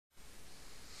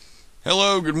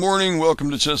Hello, good morning. Welcome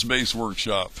to Chess Base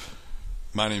Workshop.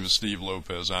 My name is Steve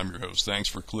Lopez. I'm your host. Thanks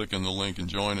for clicking the link and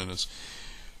joining us.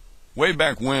 Way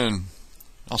back when,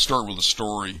 I'll start with a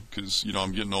story because,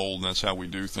 I'm getting old and that's how we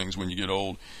do things when you get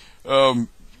old.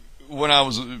 When I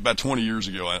was about 20 years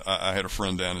ago, I had a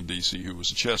friend down in D.C. who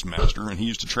was a chess master, and he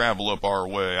used to travel up our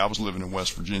way. I was living in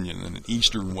West Virginia and in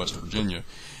eastern West Virginia,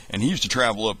 and he used to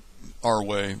travel up our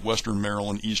way, western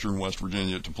Maryland, eastern West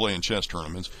Virginia, to play in chess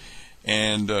tournaments.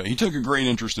 And he took a great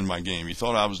interest in my game. He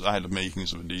thought I had the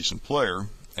makings of a decent player,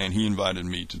 and he invited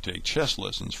me to take chess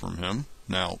lessons from him.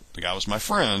 Now, the guy was my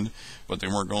friend, but they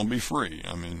weren't going to be free.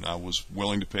 I mean, I was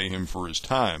willing to pay him for his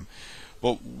time.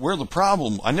 But where the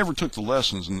problem, I never took the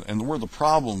lessons, and where the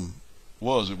problem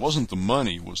was, it wasn't the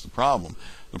money was the problem.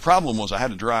 The problem was I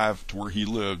had to drive to where he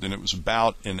lived, and it was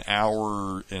about an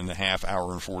hour and a half,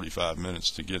 hour and 45 minutes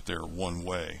to get there one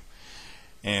way.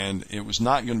 And it was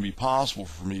not going to be possible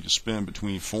for me to spend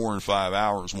between 4 and 5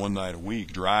 hours one night a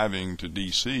week driving to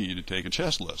D.C. to take a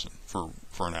chess lesson for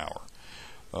an hour.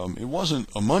 It wasn't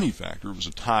a money factor, it was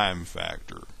a time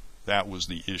factor. That was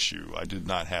the issue. I did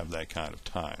not have that kind of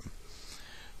time.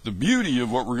 The beauty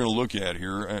of what we're going to look at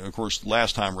here, and of course,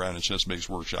 last time around in Chess Base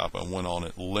Workshop, I went on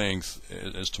at length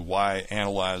as to why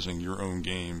analyzing your own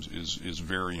games is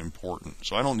very important.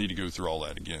 So I don't need to go through all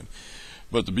that again.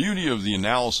 But the beauty of the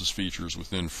analysis features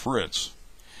within Fritz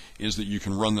is that you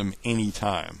can run them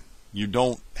anytime. You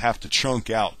don't have to chunk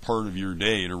out part of your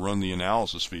day to run the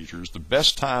analysis features. The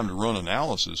best time to run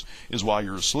analysis is while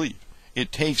you're asleep.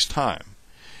 It takes time.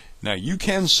 Now, you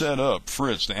can set up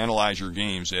Fritz to analyze your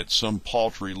games at some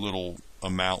paltry little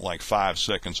amount like 5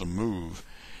 seconds a move.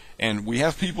 And we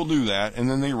have people do that, and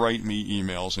then they write me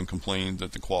emails and complain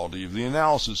that the quality of the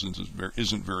analysis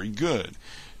isn't very good.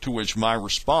 To which my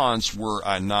response, were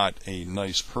I not a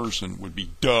nice person, would be,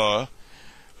 duh.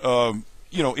 To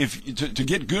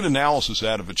get good analysis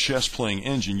out of a chess-playing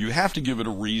engine, you have to give it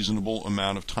a reasonable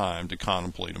amount of time to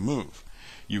contemplate a move.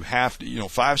 You have to,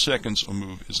 5 seconds a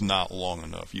move is not long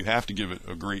enough. You have to give it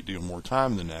a great deal more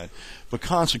time than that. But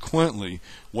consequently,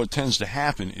 what tends to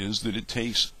happen is that it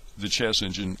takes the chess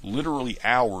engine literally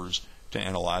hours to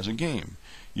analyze a game.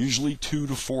 Usually 2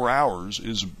 to 4 hours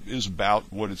is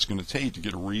about what it's going to take to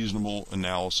get a reasonable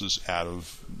analysis out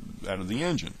of the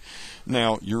engine.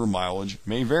 Now, your mileage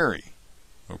may vary.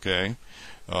 Okay,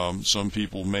 some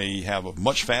people may have a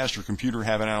much faster computer,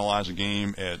 have it analyze a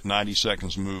game at 90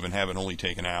 seconds a move, and have it only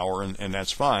take an hour, and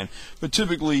that's fine. But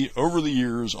typically, over the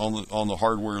years on the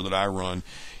hardware that I run,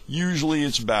 usually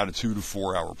it's about a 2 to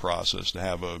 4 hour process to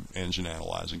have an engine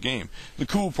analyze a game. The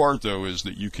cool part, though, is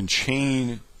that you can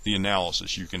chain the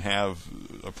analysis. You can have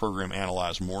a program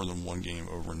analyze more than one game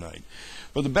overnight.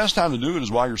 But the best time to do it is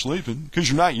while you're sleeping, because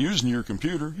you're not using your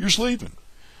computer, you're sleeping.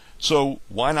 So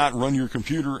why not run your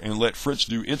computer and let Fritz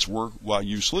do its work while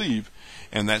you sleep?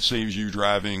 And that saves you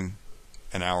driving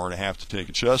an hour and a half to take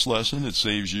a chess lesson. It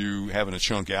saves you having to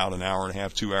chunk out an hour and a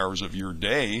half, 2 hours of your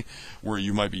day where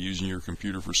you might be using your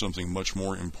computer for something much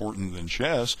more important than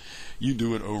chess. You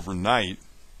do it overnight,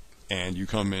 and you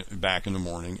come back in the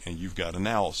morning and you've got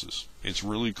analysis. It's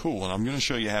really cool, and I'm going to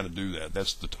show you how to do that.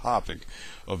 That's the topic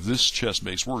of this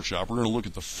chess-based workshop. We're going to look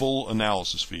at the full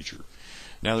analysis feature.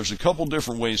 Now, there's a couple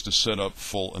different ways to set up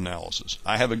full analysis.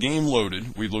 I have a game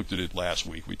loaded. We looked at it last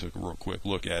week. We took a real quick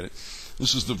look at it.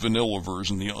 This is the vanilla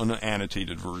version, the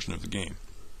unannotated version of the game.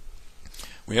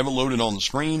 We have it loaded on the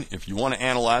screen. If you want to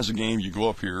analyze a game, you go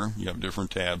up here. You have different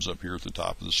tabs up here at the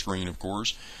top of the screen, of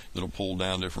course, that'll pull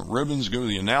down different ribbons. Go to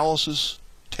the Analysis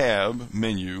tab,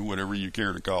 menu, whatever you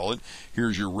care to call it.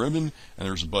 Here's your ribbon, and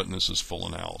there's a button that says Full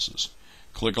Analysis.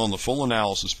 Click on the Full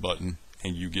Analysis button,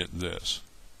 and you get this.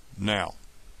 Now,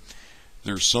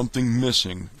 there's something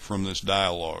missing from this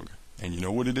dialog, and you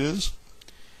know what it is?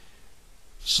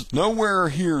 So nowhere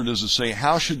here does it say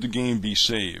how should the game be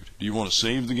saved. Do you want to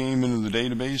save the game into the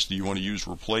database? Do you want to use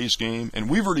replace game? And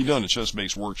we've already done a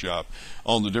chess-based workshop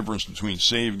on the difference between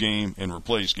save game and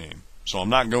replace game. So I'm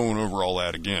not going over all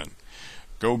that again.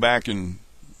 Go back and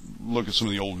look at some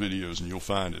of the old videos and you'll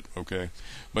find it, okay?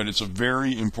 But it's a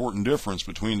very important difference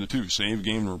between the two. Save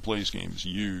game and replace game is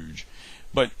huge.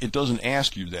 But it doesn't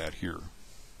ask you that here.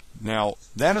 Now,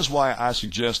 that is why I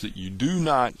suggest that you do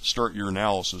not start your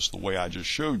analysis the way I just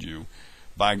showed you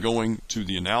by going to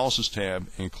the Analysis tab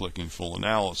and clicking Full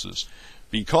Analysis.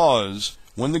 Because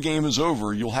when the game is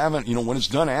over, you'll have when it's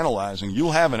done analyzing,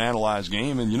 you'll have an analyzed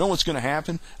game, and you know what's going to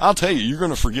happen? I'll tell you, you're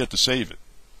going to forget to save it.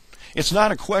 It's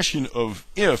not a question of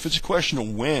if, it's a question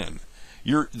of when.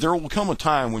 There will come a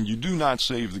time when you do not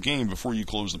save the game before you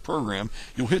close the program.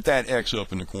 You'll hit that X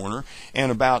up in the corner,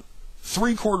 and about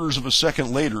 3/4 of a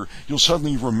second later, you'll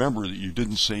suddenly remember that you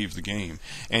didn't save the game.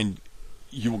 And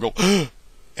you will go,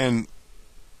 and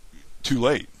too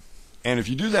late. And if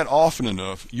you do that often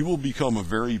enough, you will become a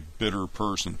very bitter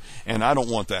person, and I don't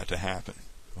want that to happen.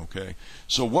 Okay,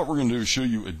 so what we're going to do is show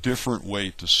you a different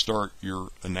way to start your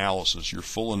analysis, your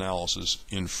full analysis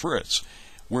in Fritz,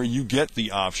 where you get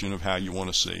the option of how you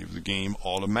want to save the game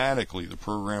automatically. The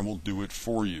program will do it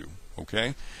for you.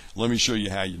 Okay, let me show you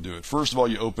how you do it. First of all,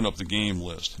 you open up the game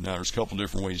list. Now, there's a couple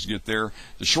different ways to get there.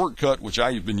 The shortcut, which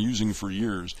I have been using for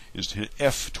years, is to hit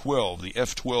F12, the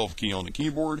F12 key on the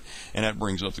keyboard, and that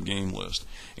brings up the game list.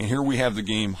 And here we have the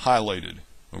game highlighted.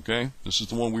 Okay, this is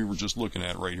the one we were just looking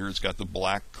at right here. It's got the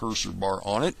black cursor bar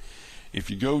on it. If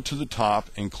you go to the top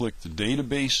and click the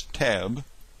database tab,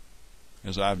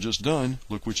 as I've just done,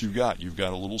 look what you've got. You've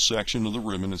got a little section of the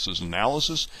ribbon that says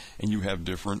analysis, and you have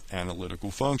different analytical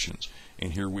functions.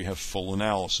 And here we have full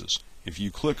analysis. If you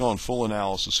click on full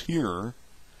analysis here,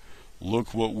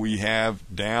 look what we have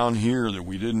down here that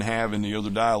we didn't have in the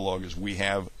other dialog is we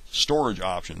have storage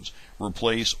options,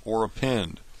 replace or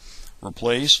append.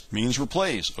 Replace means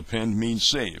replace. Append means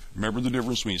save. Remember the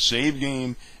difference between save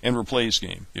game and replace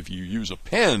game. If you use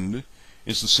append,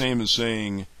 it's the same as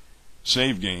saying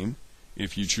save game.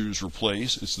 If you choose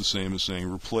replace, it's the same as saying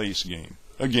replace game.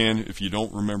 Again, if you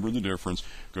don't remember the difference,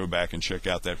 go back and check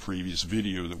out that previous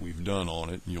video that we've done on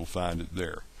it, and you'll find it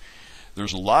there.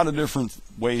 There's a lot of different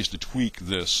ways to tweak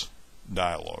this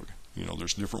dialogue. You know,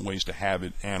 there's different ways to have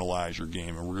it analyze your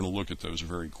game, and we're going to look at those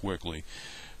very quickly.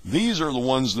 These are the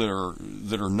ones that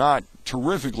are not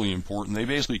terrifically important. They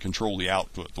basically control the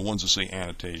output, the ones that say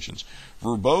annotations.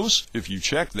 Verbose, if you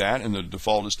check that, and the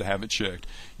default is to have it checked,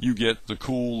 you get the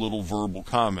cool little verbal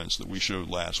comments that we showed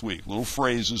last week. Little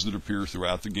phrases that appear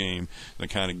throughout the game that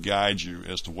kind of guide you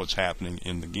as to what's happening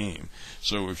in the game.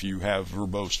 So if you have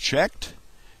verbose checked,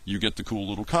 you get the cool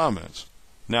little comments.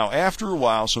 Now, after a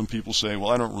while, some people say,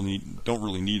 well, I don't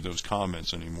really need those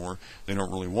comments anymore. They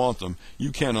don't really want them.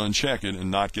 You can uncheck it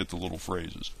and not get the little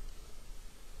phrases.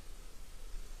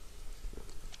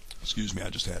 Excuse me, I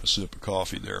just had a sip of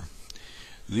coffee there.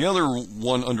 The other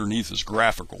one underneath is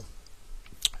graphical.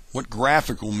 What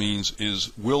graphical means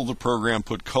is, will the program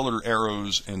put colored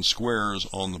arrows and squares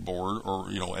on the board,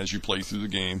 or, you know, as you play through the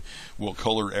game, will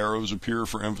colored arrows appear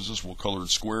for emphasis? Will colored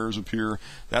squares appear?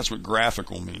 That's what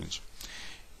graphical means.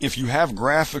 If you have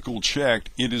graphical checked,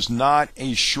 it is not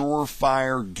a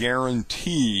surefire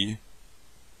guarantee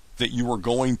that you are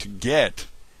going to get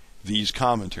these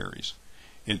commentaries.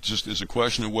 It just is a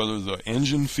question of whether the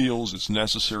engine feels it's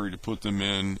necessary to put them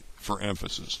in for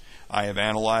emphasis. I have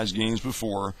analyzed games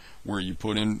before where you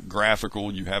put in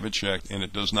graphical, you have it checked, and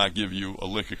it does not give you a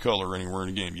lick of color anywhere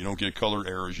in the game. You don't get colored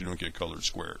arrows, you don't get colored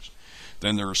squares.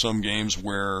 Then there are some games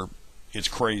where it's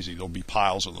crazy. There'll be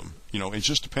piles of them. You know, it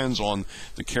just depends on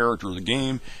the character of the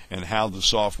game and how the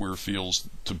software feels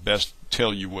to best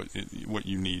tell you what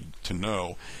you need to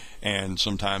know. And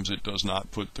sometimes it does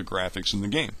not put the graphics in the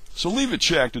game. So leave it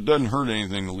checked. It doesn't hurt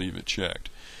anything to leave it checked.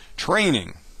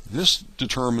 Training. This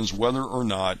determines whether or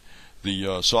not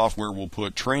the software will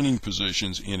put training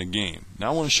positions in a game.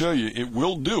 Now I want to show you, it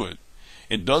will do it.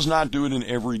 It does not do it in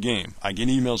every game. I get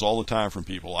emails all the time from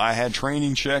people. I had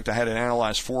training checked. I had to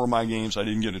analyze 4 of my games. I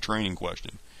didn't get a training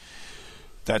question.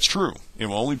 That's true. It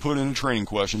will only put in a training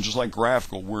question, just like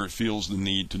graphical, where it feels the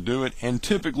need to do it, and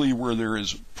typically where there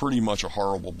is pretty much a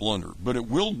horrible blunder. But it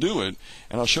will do it,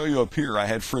 and I'll show you up here. I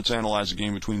had Fritz analyze a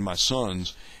game between my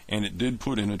sons, and it did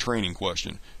put in a training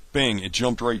question. Bing, it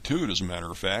jumped right to it, as a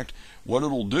matter of fact. What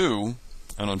it'll do,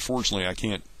 and unfortunately I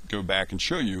can't go back and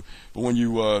show you, but when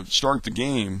you start the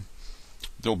game,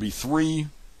 there'll be 3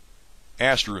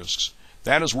 asterisks.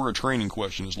 That is where a training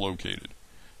question is located.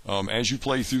 As you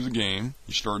play through the game,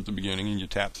 you start at the beginning and you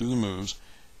tap through the moves,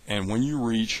 and when you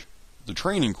reach the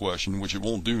training question, which it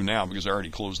won't do now because I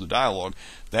already closed the dialogue,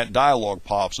 that dialogue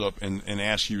pops up and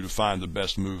asks you to find the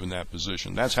best move in that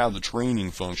position. That's how the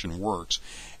training function works,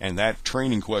 and that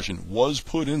training question was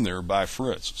put in there by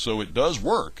Fritz, so it does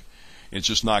work. It's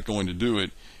just not going to do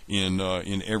it in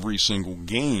every single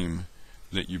game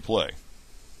that you play.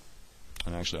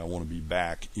 And actually, I want to be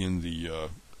back in the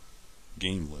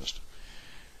game list.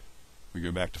 We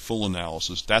go back to full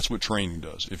analysis. That's what training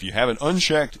does. If you have it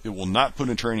unchecked, it will not put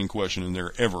a training question in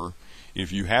there ever.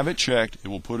 If you have it checked, it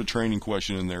will put a training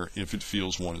question in there if it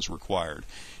feels one is required.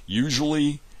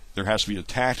 Usually, there has to be a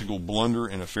tactical blunder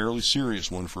and a fairly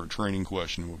serious one for a training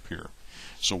question to appear.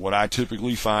 So what I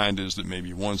typically find is that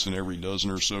maybe once in every dozen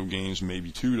or so games,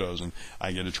 maybe 2 dozen,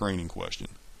 I get a training question.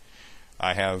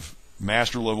 I have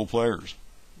master level players.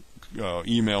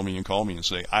 email me and call me and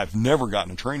say, I've never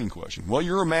gotten a training question. Well,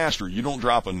 you're a master. You don't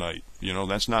drop a knight. You know,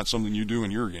 that's not something you do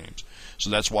in your games. So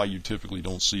that's why you typically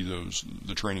don't see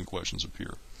the training questions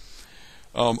appear.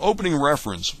 Opening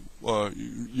reference.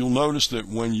 You'll notice that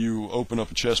when you open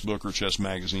up a chess book or chess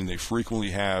magazine, they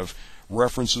frequently have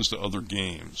references to other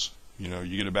games. You know,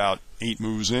 you get about 8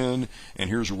 moves in, and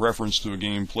here's a reference to a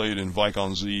game played in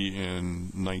Vic-on-Zee in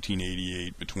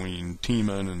 1988 between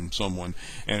Tiemann and someone,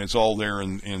 and it's all there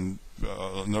in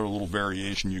another little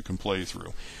variation you can play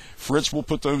through. Fritz will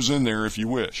put those in there if you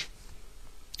wish,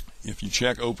 if you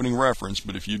check opening reference,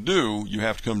 but if you do, you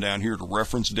have to come down here to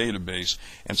Reference Database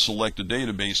and select a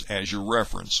database as your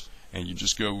reference, and you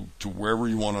just go to wherever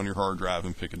you want on your hard drive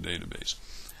and pick a database.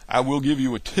 I will give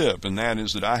you a tip, and that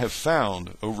is that I have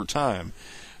found over time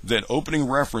that opening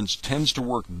reference tends to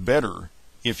work better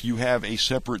if you have a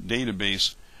separate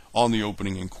database on the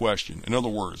opening in question. In other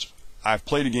words, I've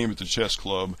played a game at the chess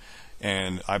club,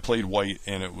 and I played white,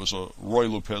 and it was a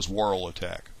Ruy Lopez-Warrel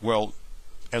attack. Well,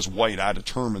 as white, I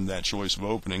determined that choice of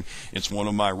opening. It's one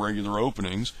of my regular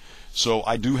openings, so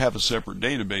I do have a separate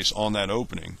database on that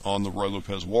opening, on the Ruy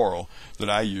Lopez-Warrel, that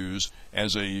I use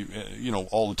as a,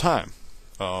 all the time.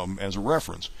 As a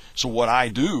reference. So what I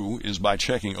do is, by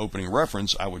checking opening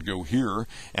reference, I would go here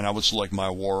and I would select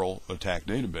my Warrel attack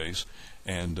database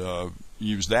and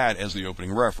use that as the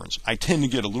opening reference. I tend to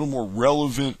get a little more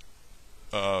relevant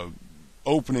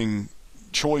opening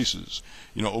choices,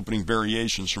 opening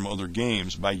variations from other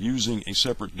games by using a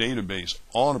separate database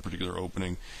on a particular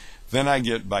opening than I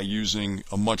get by using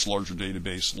a much larger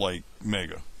database like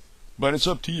Mega. But it's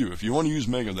up to you. If you want to use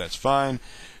Mega, that's fine.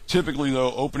 Typically,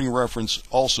 though, opening reference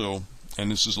also, and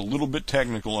this is a little bit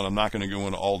technical, and I'm not going to go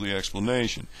into all the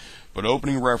explanation, but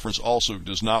opening reference also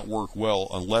does not work well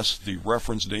unless the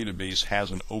reference database has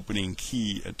an opening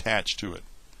key attached to it.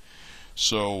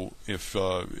 So if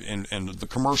and the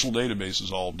commercial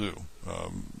databases all do.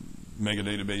 Mega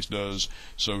database does,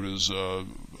 so does the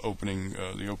opening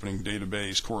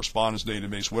database, correspondence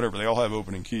database, whatever. They all have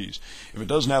opening keys. If it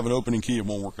doesn't have an opening key, it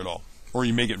won't work at all. Or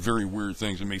you may get very weird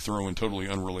things that may throw in totally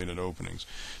unrelated openings.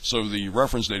 So the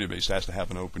reference database has to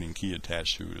have an opening key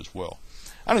attached to it as well.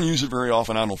 I don't use it very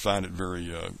often. I don't find it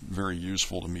very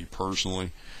useful to me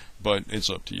personally, but it's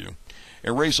up to you.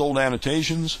 Erase old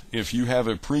annotations. If you have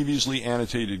a previously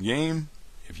annotated game,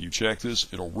 if you check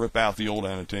this, it'll rip out the old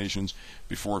annotations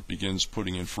before it begins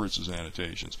putting in Fritz's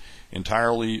annotations.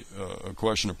 Entirely a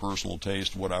question of personal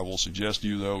taste. What I will suggest to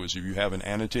you, though, is if you have an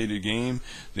annotated game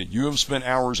that you have spent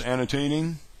hours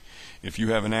annotating, if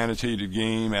you have an annotated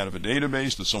game out of a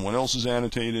database that someone else has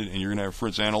annotated and you're going to have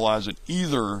Fritz analyze it,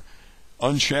 either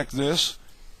uncheck this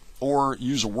or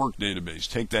use a work database.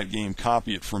 Take that game,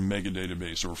 copy it from Mega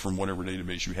database or from whatever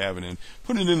database you have it in,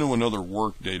 put it into another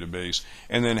work database,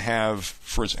 and then have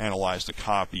Fritz analyze the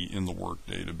copy in the work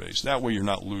database. That way you're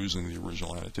not losing the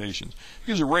original annotations.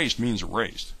 Because erased means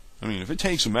erased. I mean, if it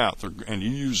takes them out and you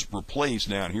use replace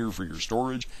down here for your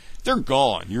storage, they're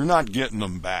gone. You're not getting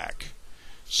them back.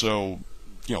 So,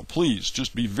 please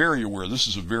just be very aware. This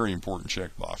is a very important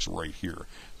checkbox right here,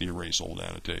 the erase old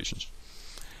annotations.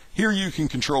 Here you can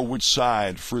control which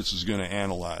side Fritz is going to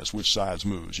analyze, which side's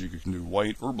moves. You can do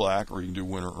white or black, or you can do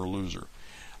winner or loser.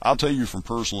 I'll tell you from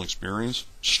personal experience,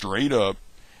 straight up,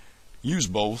 use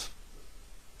both.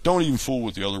 Don't even fool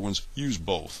with the other ones. Use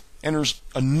both. And there's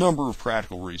a number of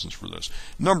practical reasons for this.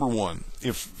 Number one,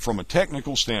 if from a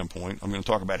technical standpoint, I'm going to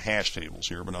talk about hash tables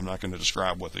here, but I'm not going to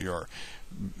describe what they are.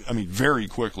 I mean, very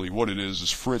quickly, what it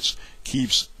is Fritz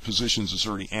keeps positions that's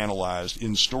already analyzed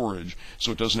in storage,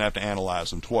 so it doesn't have to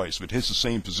analyze them twice. If it hits the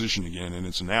same position again in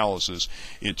its analysis,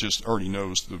 it just already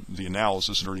knows the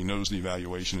analysis, it already knows the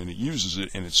evaluation, and it uses it,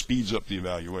 and it speeds up the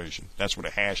evaluation. That's what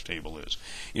a hash table is.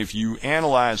 If you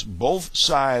analyze both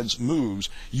sides' moves,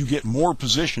 you get more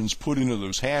positions put into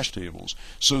those hash tables,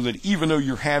 so that even though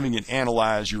you're having it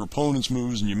analyze your opponent's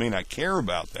moves and you may not care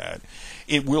about that,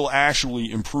 it will actually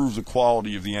improve the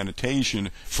quality of the annotation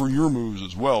for your moves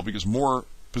as well, because more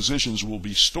positions will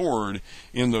be stored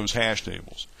in those hash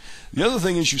tables. The other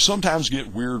thing is you sometimes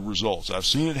get weird results. I've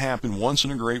seen it happen once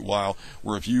in a great while,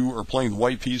 where if you are playing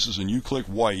white pieces and you click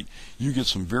white, you get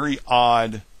some very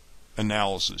odd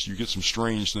analysis. You get some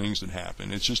strange things that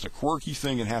happen. It's just a quirky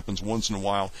thing that happens once in a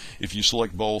while. If you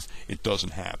select both, it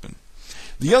doesn't happen.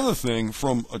 The other thing,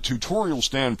 from a tutorial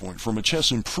standpoint, from a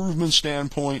chess improvement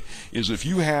standpoint, is if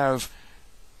you have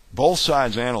both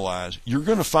sides analyzed, you're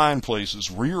going to find places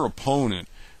where your opponent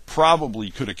probably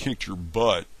could have kicked your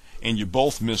butt and you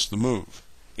both missed the move.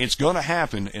 It's going to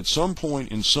happen at some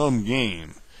point in some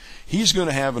game. He's going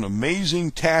to have an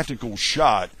amazing tactical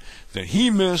shot that he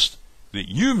missed, that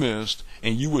you missed,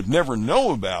 and you would never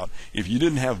know about if you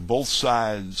didn't have both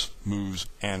sides' moves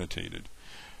annotated.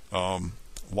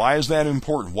 Why is that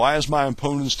important? Why is my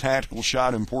opponent's tactical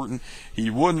shot important? He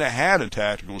wouldn't have had a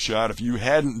tactical shot if you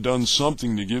hadn't done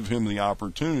something to give him the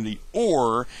opportunity,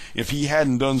 or if he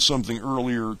hadn't done something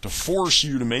earlier to force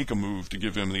you to make a move to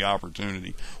give him the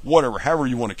opportunity. Whatever, however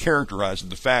you want to characterize it,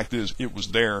 the fact is it was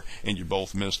there and you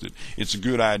both missed it. It's a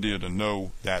good idea to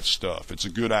know that stuff. It's a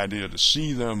good idea to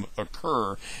see them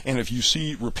occur, and if you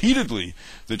see repeatedly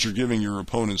that you're giving your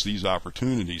opponents these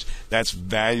opportunities, that's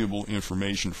valuable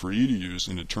information for you to use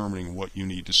in determining what you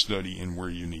need to study and where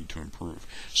you need to improve.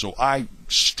 So I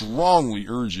strongly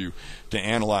urge you to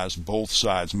analyze both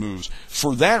sides' moves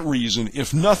for that reason,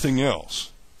 if nothing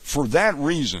else. For that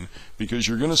reason, because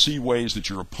you're going to see ways that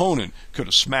your opponent could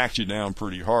have smacked you down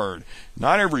pretty hard.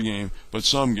 Not every game, but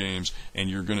some games, and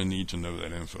you're going to need to know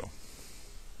that info.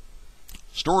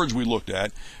 Storage we looked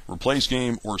at, replace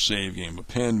game or save game.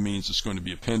 Append means it's going to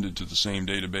be appended to the same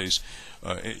database.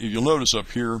 You'll notice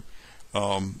up here,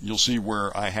 you'll see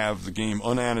where I have the game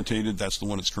unannotated. That's the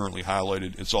one that's currently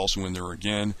highlighted. It's also in there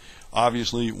again.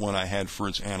 Obviously, when I had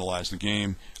Fritz analyze the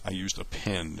game, I used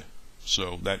append.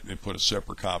 So that it put a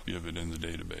separate copy of it in the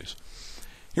database.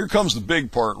 Here comes the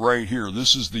big part right here.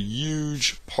 This is the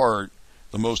huge part.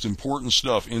 The most important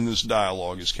stuff in this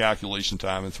dialogue is calculation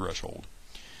time and threshold.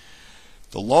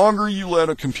 The longer you let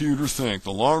a computer think,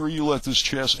 the longer you let this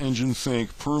chess engine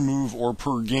think per move or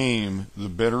per game, the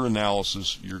better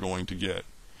analysis you're going to get.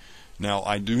 Now,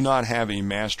 I do not have a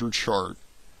master chart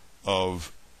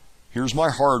of, here's my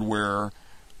hardware,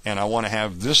 and I want to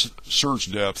have this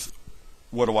search depth.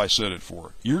 What do I set it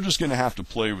for? You're just going to have to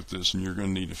play with this, and you're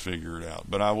going to need to figure it out.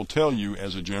 But I will tell you,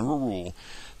 as a general rule,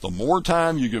 the more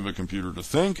time you give a computer to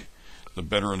think, the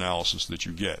better analysis that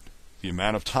you get. The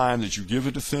amount of time that you give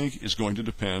it to think is going to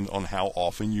depend on how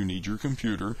often you need your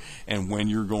computer and when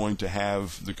you're going to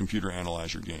have the computer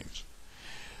analyze your games.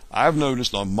 I've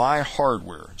noticed on my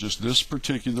hardware, just this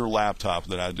particular laptop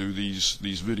that I do these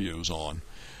videos on,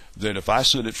 that if I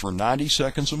set it for 90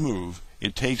 seconds a move,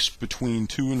 it takes between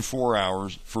 2 and 4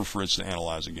 hours for Fritz to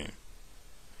analyze a game.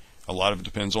 A lot of it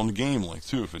depends on the game length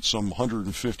too. If it's some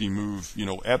 150 move,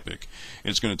 epic,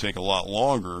 it's going to take a lot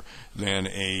longer than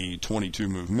a 22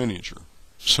 move miniature.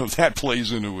 So that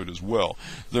plays into it as well.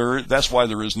 That's why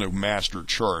there is no master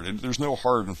chart. There's no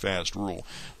hard and fast rule.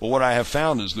 But what I have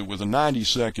found is that with a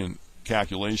 90-second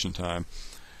calculation time,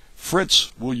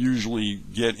 Fritz will usually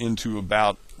get into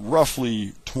about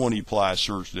roughly 20 ply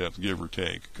search depth, give or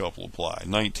take a couple of ply,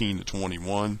 19 to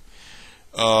 21.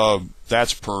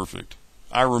 That's perfect.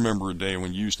 I remember a day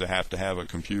when you used to have a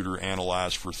computer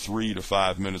analyze for 3 to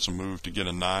 5 minutes a move to get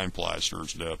a 9 ply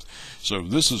search depth. So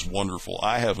this is wonderful.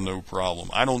 I have no problem.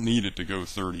 I don't need it to go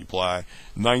 30 ply.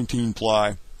 19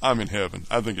 ply, I'm in heaven.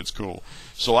 I think it's cool.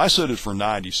 So I set it for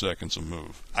 90 seconds a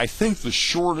move. I think the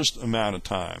shortest amount of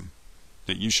time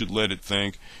that you should let it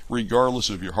think, regardless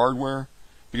of your hardware,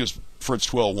 because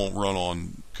Fritz12 won't run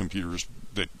on computers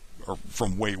that are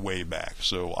from way back.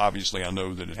 So obviously I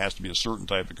know that it has to be a certain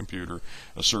type of computer,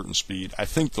 a certain speed. I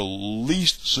think the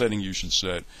least setting you should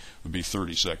set would be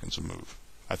 30 seconds a move.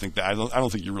 I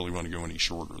don't think you really want to go any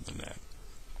shorter than that.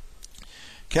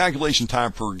 Calculation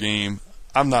time per game,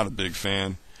 I'm not a big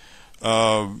fan.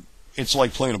 It's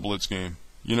like playing a blitz game.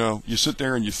 You sit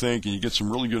there and you think, and you get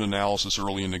some really good analysis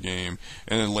early in the game,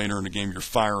 and then later in the game you're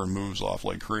firing moves off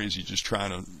like crazy, just trying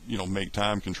to, make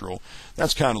time control.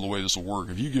 That's kind of the way this will work.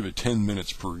 If you give it 10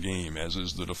 minutes per game, as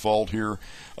is the default here,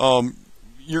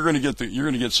 you're going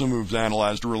to get some moves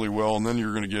analyzed really well, and then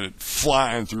you're going to get it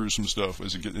flying through some stuff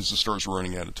as it starts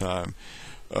running out of time.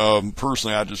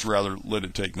 Personally, I'd just rather let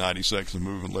it take 90 seconds to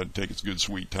move and let it take its good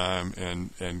sweet time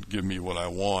and give me what I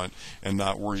want, and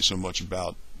not worry so much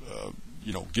about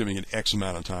giving it X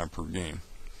amount of time per game.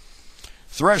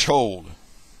 Threshold.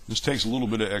 This takes a little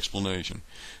bit of explanation.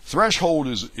 Threshold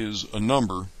is a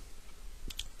number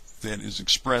that is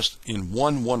expressed in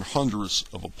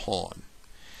 1/100th of a pawn.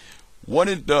 What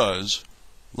it does,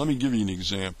 let me give you an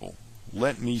example.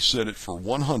 Let me set it for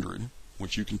 100,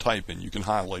 which you can type in. You can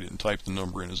highlight it and type the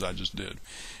number in as I just did.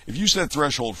 If you set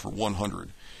threshold for 100,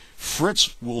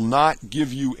 Fritz will not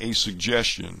give you a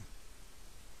suggestion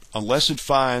unless it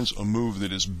finds a move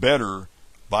that is better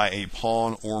by a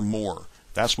pawn or more.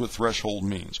 That's what threshold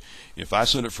means. If I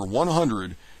set it for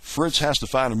 100, Fritz has to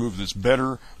find a move that's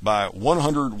better by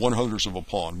 1/100th of a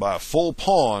pawn, by a full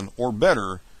pawn or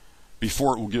better,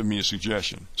 before it will give me a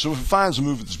suggestion. So if it finds a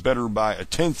move that's better by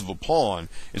 1/10 of a pawn,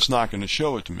 it's not going to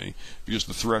show it to me because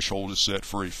the threshold is set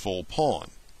for a full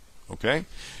pawn. Okay?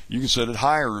 You can set it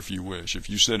higher if you wish. If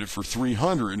you set it for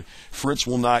 300, Fritz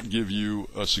will not give you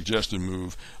a suggested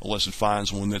move unless it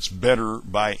finds one that's better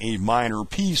by a minor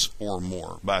piece or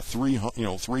more, by three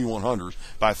 100s,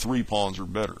 by 3 pawns or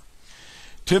better.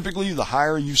 Typically, the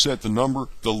higher you set the number,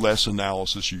 the less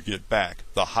analysis you get back.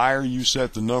 The higher you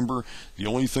set the number, the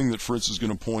only thing that Fritz is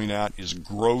going to point out is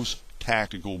gross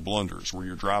tactical blunders, where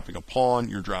you're dropping a pawn,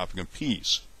 you're dropping a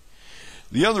piece.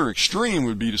 The other extreme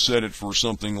would be to set it for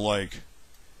something like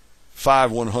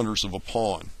 5 100ths of a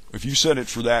pawn. If you set it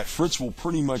for that, Fritz will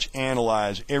pretty much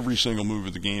analyze every single move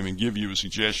of the game and give you a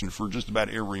suggestion for just about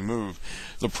every move.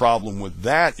 The problem with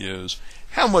that is,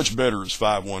 how much better is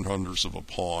 5 100ths of a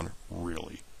pawn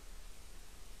really?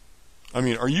 I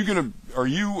mean, are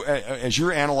you, as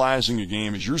you're analyzing a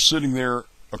game, as you're sitting there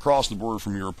across the board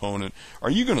from your opponent, are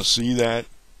you going to see that?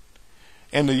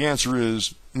 And the answer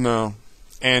is no.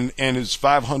 And is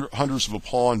 5 100ths of a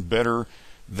pawn better,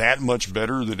 that much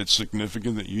better, that it's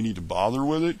significant that you need to bother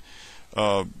with it?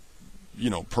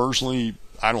 Personally,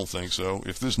 I don't think so.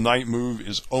 If this knight move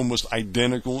is almost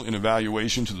identical in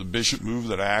evaluation to the bishop move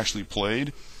that I actually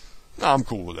played, I'm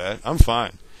cool with that. I'm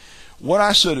fine. What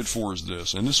I set it for is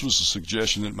this, and this was a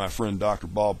suggestion that my friend Dr.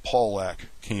 Bob Paulak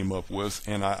came up with,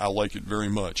 and I like it very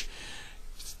much.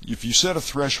 If you set a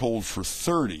threshold for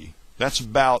 30, that's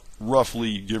about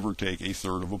roughly, give or take, a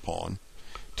third of a pawn.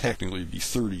 Technically, it'd be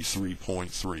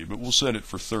 33.3, but we'll set it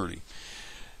for 30.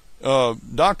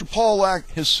 Dr. Paulak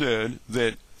has said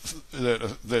that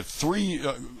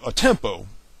a tempo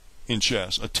in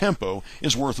chess, a tempo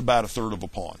is worth about a third of a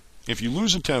pawn. If you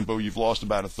lose a tempo, you've lost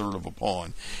about a third of a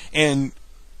pawn. And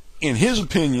in his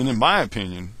opinion, in my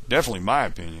opinion, definitely my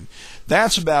opinion,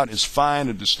 that's about as fine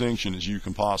a distinction as you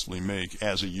can possibly make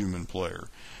as a human player.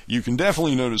 You can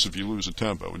definitely notice if you lose a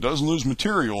tempo. It doesn't lose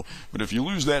material, but if you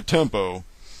lose that tempo,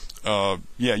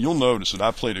 yeah, you'll notice it. I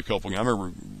played a couple. I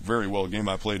remember very well a game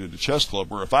I played at a chess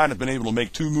club where if I had been able to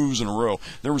make 2 moves in a row,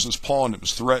 there was this pawn that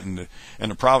was threatened,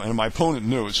 and my opponent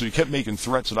knew it, so he kept making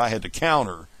threats that I had to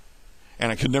counter,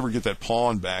 and I could never get that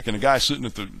pawn back. And the guy sitting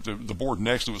at the board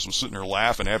next to us was sitting there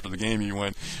laughing after the game. He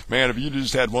went, "Man, if you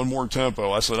just had one more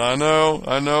tempo." I said, I know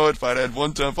it. If I'd had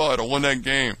one tempo, I'd have won that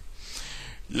game.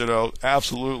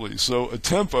 Absolutely. So a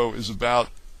tempo is about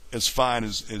as fine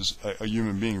as a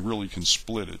human being really can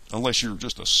split it, unless you're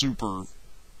just a super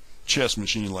chess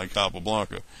machine like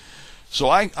Capablanca. So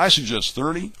I suggest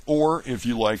 30, or if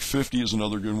you like, 50 is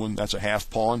another good one. That's a half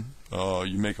pawn.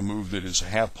 You make a move that is a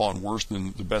half pawn worse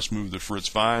than the best move that Fritz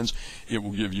finds. It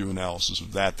will give you analysis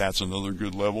of that. That's another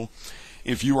good level.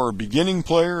 If you are a beginning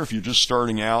player, if you're just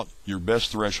starting out, your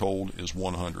best threshold is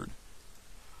 100.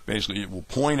 Basically, it will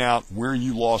point out where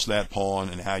you lost that pawn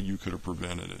and how you could have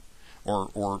prevented it.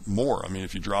 Or more. I mean,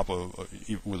 if you drop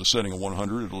with a setting of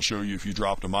 100, it'll show you if you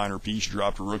dropped a minor piece, you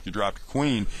dropped a rook, you dropped a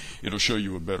queen, it'll show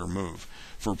you a better move.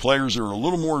 For players that are a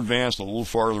little more advanced, a little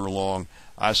farther along,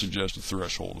 I suggest a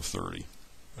threshold of 30.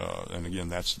 And again,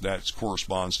 that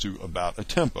corresponds to about a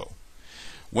tempo.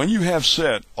 When you have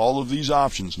set all of these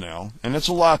options now, and it's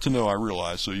a lot to know, I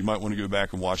realize, so you might want to go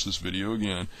back and watch this video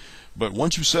again, but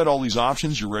once you set all these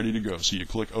options, you're ready to go. So you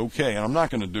click OK, and I'm not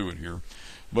going to do it here,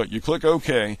 but you click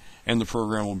OK, and the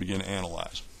program will begin to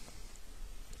analyze.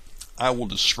 I will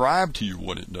describe to you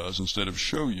what it does instead of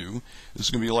show you. This is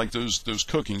going to be like those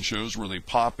cooking shows where they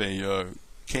pop a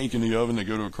cake in the oven, they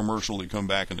go to a commercial, they come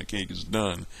back, and the cake is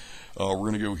done. We're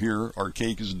going to go here, our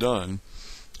cake is done,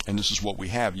 and this is what we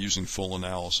have using full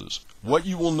analysis. What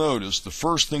you will notice, the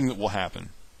first thing that will happen,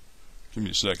 give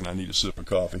me a second, I need a sip of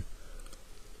coffee.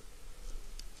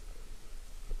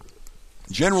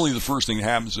 Generally, the first thing that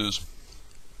happens is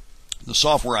the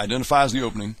software identifies the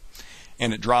opening,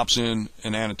 and it drops in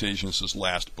an annotation that says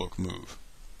last book move.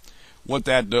 What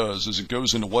that does is it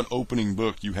goes into what opening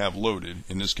book you have loaded.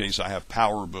 In this case, I have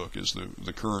Power Book as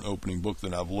the current opening book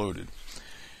that I've loaded.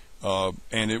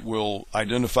 And it will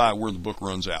identify where the book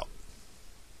runs out.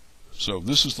 So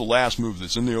this is the last move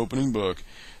that's in the opening book.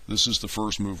 This is the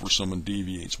first move where someone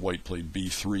deviates. White played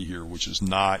B3 here, which is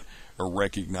not a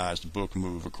recognized book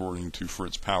move according to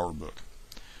Fritz Power Book.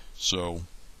 So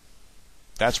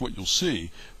that's what you'll see,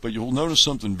 but you'll notice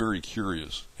something very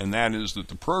curious, and that is that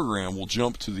the program will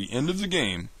jump to the end of the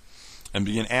game and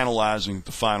begin analyzing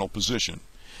the final position,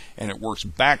 and it works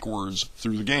backwards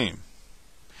through the game.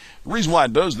 The reason why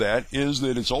it does that is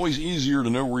that it's always easier to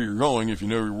know where you're going if you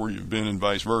know where you've been and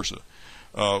vice versa.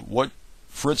 What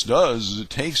Fritz does is it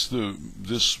takes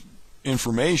this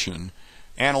information,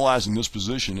 analyzing this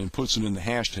position, and puts it in the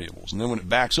hash tables, and then when it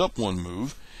backs up one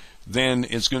move, then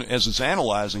it's going to, as it's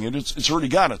analyzing it, it's already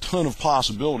got a ton of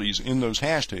possibilities in those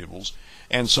hash tables,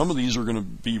 and some of these are going to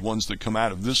be ones that come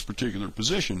out of this particular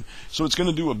position. So it's going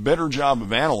to do a better job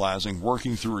of analyzing,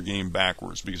 working through a game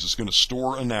backwards, because it's going to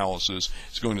store analysis,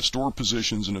 it's going to store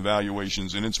positions and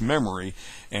evaluations in its memory,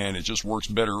 and it just works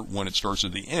better when it starts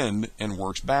at the end and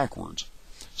works backwards.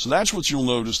 So that's what you'll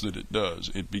notice that it does.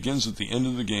 It begins at the end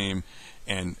of the game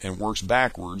and works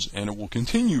backwards, and it will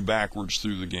continue backwards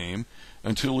through the game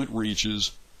until it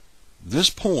reaches this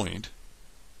point,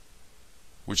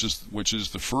 which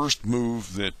is the first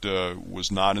move that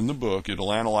was not in the book.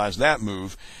 It'll analyze that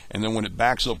move, and then when it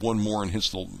backs up one more and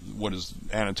hits what is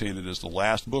annotated as the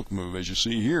last book move, as you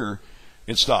see here,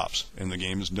 it stops and the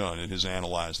game is done. It has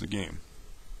analyzed the game.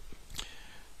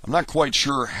 I'm not quite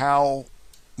sure how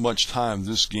much time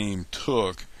this game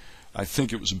took. I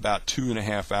think it was about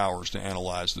 2.5 hours to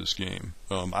analyze this game.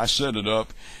 I set it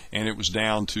up, and it was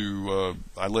down to,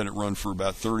 I let it run for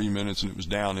about 30 minutes, and it was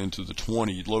down into the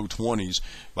low 20s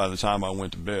by the time I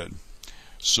went to bed.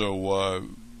 So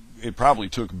it probably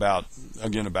took about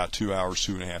 2 hours,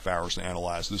 2.5 hours to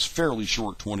analyze this fairly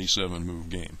short 27-move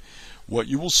game. What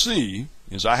you will see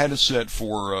is I had it set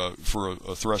for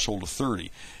a threshold of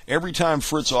 30. Every time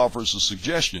Fritz offers a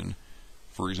suggestion,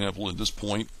 for example, at this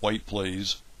point, white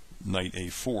plays knight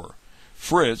a4.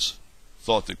 Fritz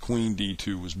thought that queen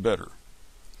d2 was better.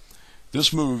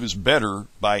 This move is better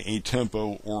by a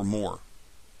tempo or more.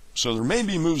 So there may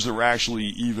be moves that were actually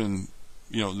even,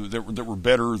 that were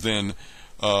better than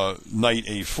knight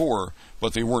a4,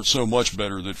 but they weren't so much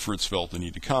better that Fritz felt the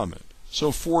need to comment.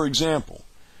 So, for example,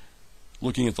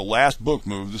 looking at the last book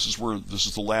move, this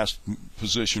is the last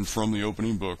position from the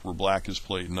opening book where black has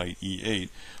played knight e8,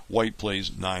 white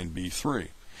plays 9b3.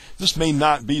 This may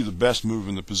not be the best move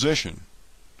in the position,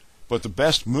 but the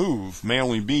best move may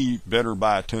only be better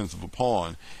by 1/10 of a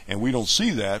pawn, and we don't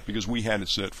see that because we had it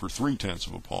set for 3/10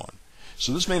 of a pawn.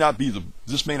 So this may not be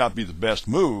the best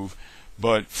move,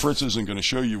 but Fritz isn't going to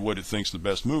show you what it thinks the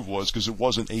best move was because it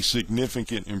wasn't a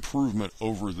significant improvement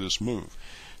over this move.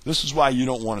 This is why you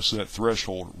don't want to set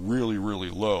threshold really, really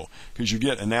low, because you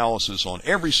get analysis on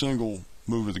every single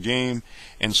move of the game,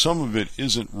 and some of it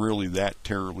isn't really that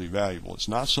terribly valuable. It's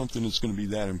not something that's going to be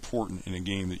that important in a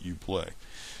game that you play.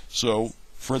 So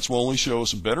Fritz will only show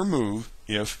us a better move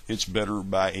if it's better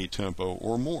by a tempo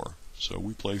or more. So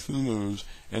we play through the moves,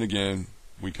 and again,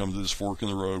 we come to this fork in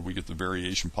the road, we get the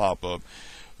variation pop up.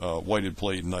 White had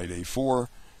played knight a4,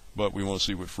 but we want to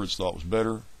see what Fritz thought was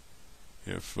better.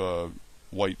 If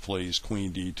white plays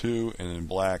queen d2 and then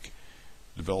black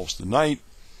develops the knight,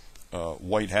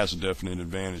 white has a definite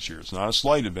advantage here. It's not a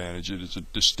slight advantage, it's a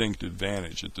distinct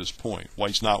advantage at this point.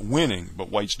 White's not winning, but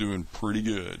white's doing pretty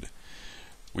good.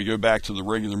 We go back to the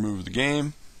regular move of the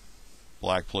game.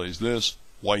 Black plays this.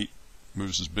 White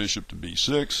moves his bishop to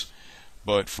b6,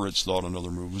 but Fritz thought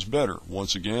another move was better.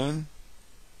 Once again,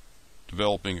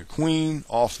 developing a queen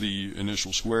off the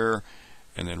initial square,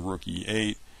 and then rook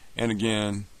e8, and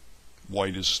again,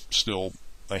 white is still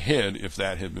ahead if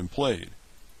that had been played.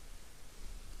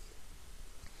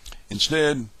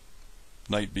 Instead,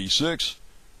 knight b6,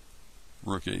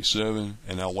 rook a7,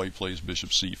 and now white plays bishop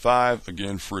c5.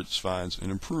 Again, Fritz finds an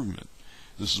improvement.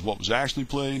 This is what was actually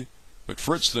played, but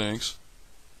Fritz thinks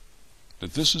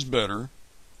that this is better.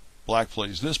 Black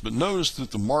plays this, but notice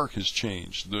that the mark has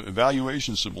changed. The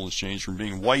evaluation symbol has changed from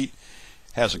being white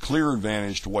has a clear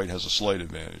advantage to white has a slight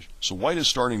advantage. So white is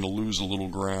starting to lose a little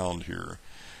ground here.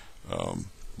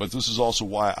 But this is also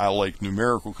why I like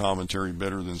numerical commentary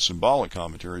better than symbolic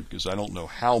commentary, because I don't know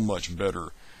how much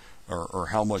better or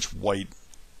how much white's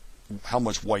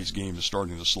game is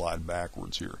starting to slide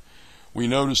backwards here. We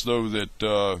notice though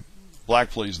that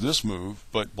black plays this move,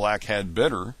 but black had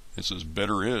better. It says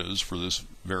better is for this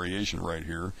variation right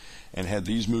here, and had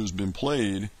these moves been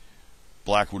played,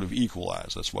 black would have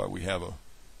equalized. That's why we have a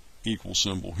equal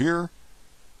symbol here.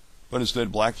 But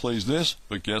instead black plays this,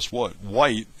 but guess what?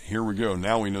 White, here we go,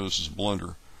 now we know this is a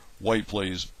blunder. White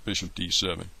plays bishop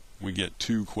d7. We get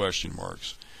 2 question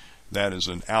marks. That is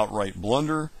an outright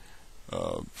blunder.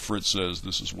 Fritz says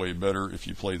this is way better if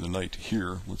you play the knight to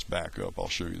here. Let's back up, I'll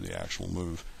show you the actual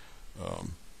move.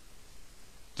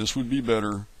 This would be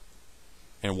better,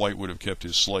 and white would have kept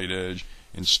his slight edge.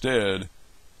 Instead,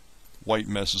 white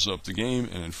messes up the game,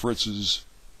 and in Fritz's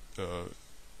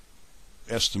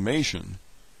estimation,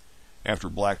 after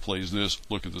black plays this,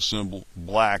 look at the symbol,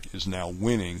 black is now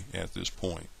winning at this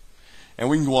point. And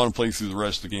we can go on and play through the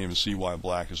rest of the game and see why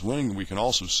black is winning. We can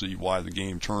also see why the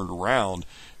game turned around,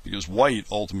 because white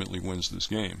ultimately wins this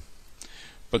game.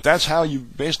 But that's how you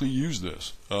basically use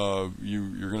this.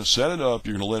 You're going to set it up,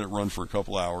 you're going to let it run for a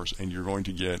couple hours, and you're going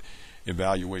to get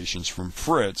evaluations from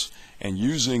Fritz, and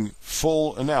using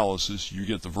full analysis, you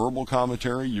get the verbal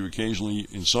commentary. You occasionally,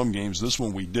 in some games, this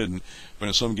one we didn't, but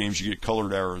in some games you get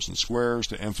colored arrows and squares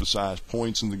to emphasize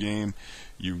points in the game.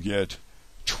 You get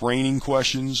training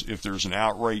questions. If there's an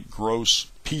outright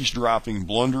gross piece-dropping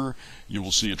blunder, you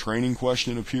will see a training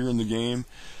question appear in the game.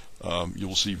 You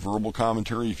will see verbal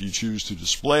commentary if you choose to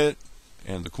display it.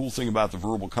 And the cool thing about the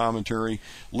verbal commentary,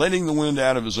 letting the wind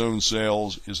out of his own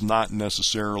sails is not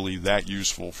necessarily that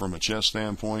useful from a chess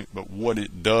standpoint, but what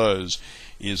it does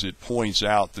is it points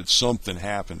out that something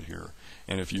happened here.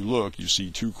 And if you look, you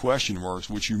see two question marks,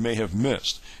 which you may have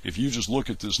missed. If you just look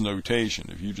at this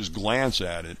notation, if you just glance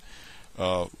at it,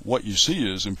 what you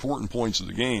see is important points of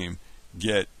the game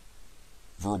get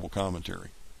verbal commentary.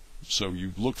 So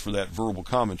you look for that verbal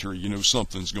commentary, you know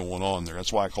something's going on there.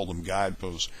 That's why I call them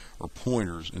guideposts or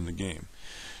pointers in the game.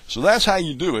 So that's how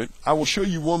you do it. I will show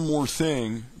you one more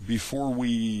thing before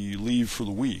we leave for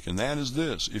the week, and that is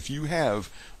this. If you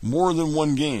have more than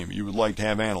one game you would like to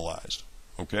have analyzed,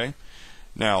 okay?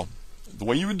 Now, the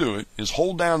way you would do it is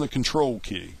hold down the control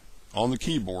key on the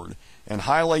keyboard and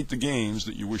highlight the games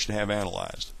that you wish to have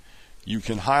analyzed. You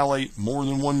can highlight more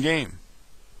than one game.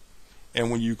 And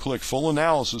when you click full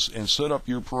analysis and set up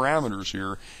your parameters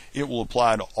here, it will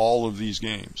apply to all of these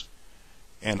games.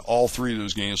 And all three of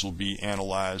those games will be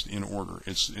analyzed in order.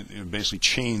 It basically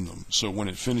chain them. So when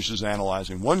it finishes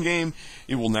analyzing one game,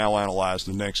 it will now analyze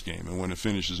the next game. And when it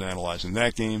finishes analyzing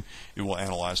that game, it will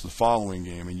analyze the following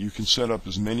game. And you can set up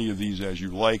as many of these as you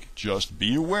like. Just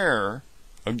be aware,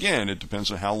 again, it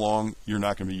depends on how long you're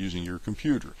not going to be using your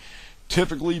computer.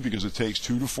 Typically, because it takes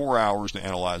 2 to 4 hours to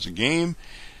analyze a game,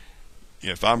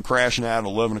 if I'm crashing out at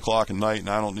 11 o'clock at night and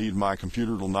I don't need my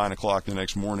computer till 9 o'clock the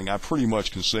next morning, I pretty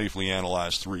much can safely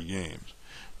analyze 3 games.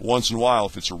 Once in a while,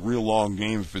 if it's a real long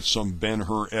game, if it's some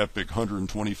Ben-Hur epic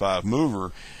 125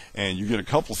 mover, and you get a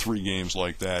couple 3 games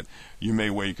like that, you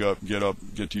may wake up, get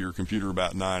to your computer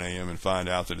about 9 a.m. and find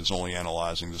out that it's only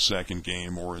analyzing the second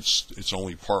game, or it's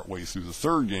only partway through the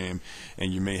third game,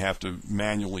 and you may have to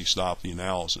manually stop the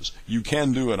analysis. You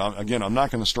can do it. Again, I'm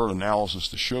not going to start analysis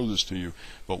to show this to you,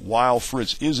 but while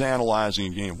Fritz is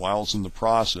analyzing a game, while it's in the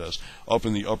process, up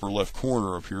in the upper left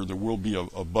corner up here, there will be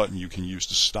a button you can use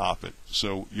to stop it.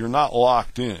 So you're not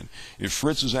locked in. If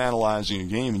Fritz is analyzing a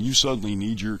game and you suddenly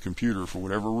need your computer for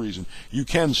whatever reason, you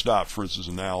can stop Fritz's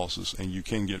analysis and you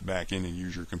can get back in and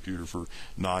use your computer for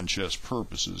non-chess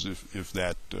purposes if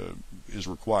that is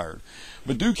required.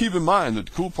 But do keep in mind that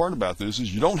the cool part about this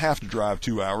is you don't have to drive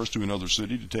 2 hours to another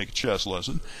city to take a chess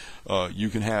lesson. You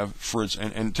can have Fritz,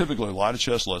 and typically a lot of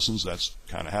chess lessons, that's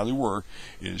kind of how they work,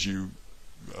 is you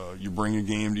bring a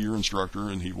game to your instructor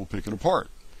and he will pick it apart.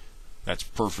 That's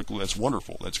perfectly, that's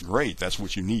wonderful, that's great, that's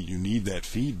what you need. You need that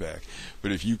feedback.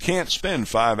 But if you can't spend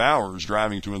 5 hours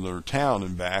driving to another town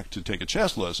and back to take a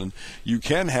chess lesson, you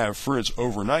can have Fritz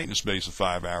overnight in a space of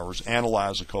 5 hours,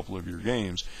 analyze a couple of your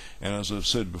games, and as I've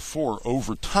said before,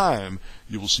 over time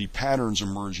you will see patterns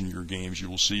emerge in your games. You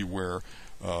will see where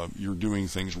you're doing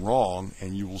things wrong,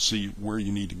 and you will see where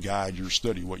you need to guide your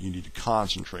study, what you need to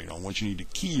concentrate on, what you need to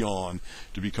key on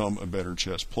to become a better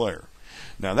chess player.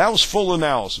 Now, that was full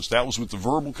analysis. That was with the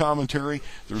verbal commentary.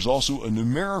 There's also a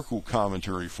numerical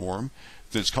commentary form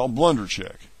that's called Blunder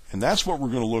Check. And that's what we're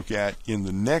going to look at in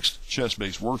the next Chess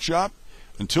Base workshop.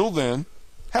 Until then,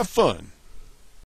 have fun.